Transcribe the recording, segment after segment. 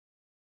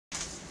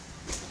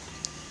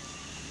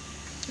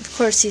Of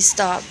course he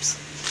stops.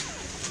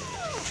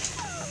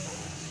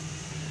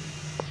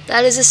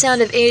 That is the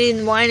sound of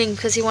Aidan whining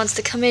because he wants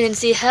to come in and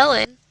see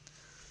Helen.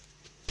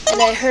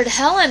 And I heard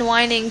Helen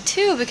whining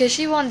too because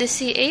she wanted to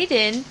see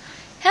Aidan.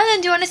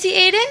 Helen, do you want to see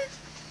Aidan?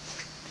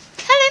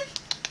 Helen!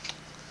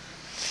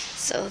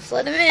 So let's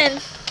let him in.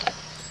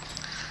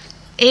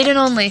 Aidan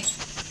only.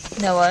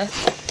 Noah.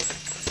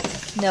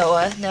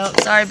 Noah. No,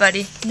 sorry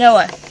buddy.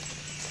 Noah.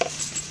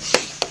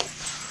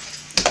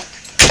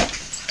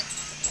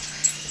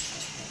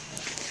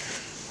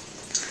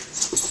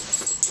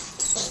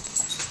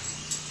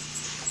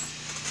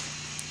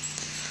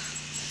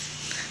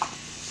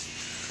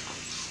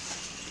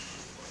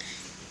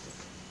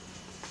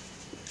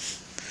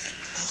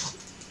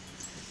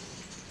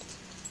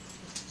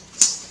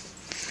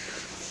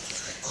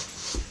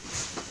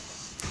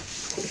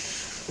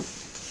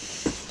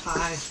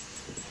 Hi.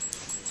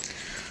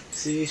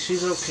 See,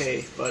 she's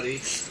okay, buddy.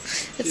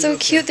 It's so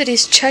cute that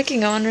he's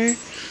checking on her.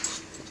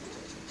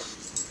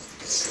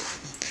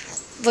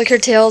 Look, her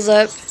tail's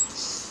up.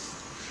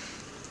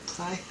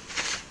 Hi.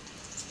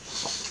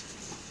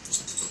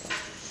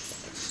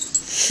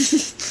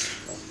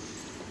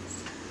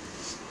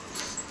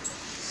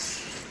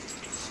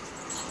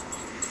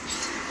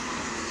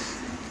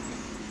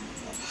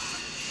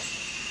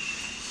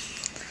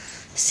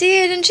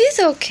 See, Aidan, she's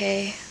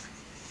okay.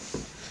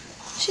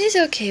 She's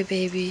okay,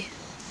 baby.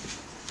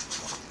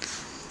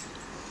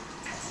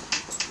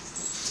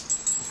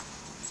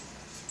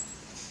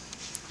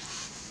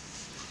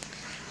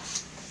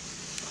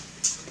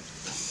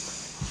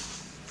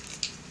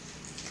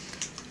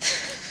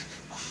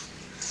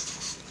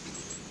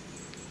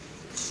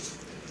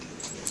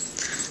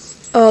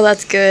 Oh,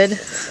 that's good.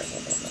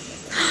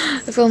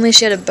 If only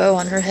she had a bow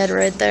on her head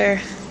right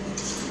there.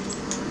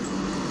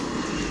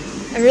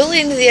 I'm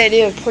really into the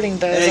idea of putting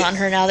bows on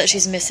her now that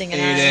she's missing an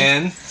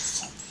Aidan. eye.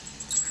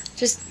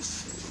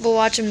 We'll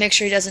watch him make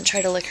sure he doesn't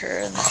try to lick her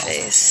in the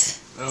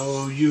face.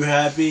 Oh, you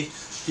happy?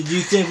 Did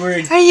you think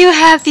we're... Are you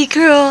happy,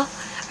 girl?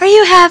 Are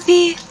you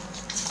happy?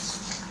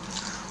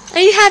 Are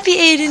you happy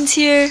Aidan's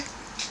here?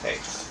 Hey.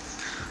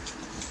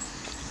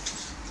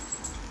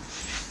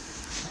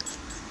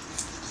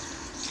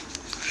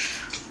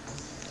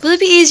 Will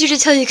it be easier to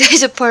tell you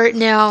guys apart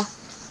now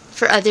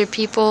for other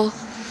people?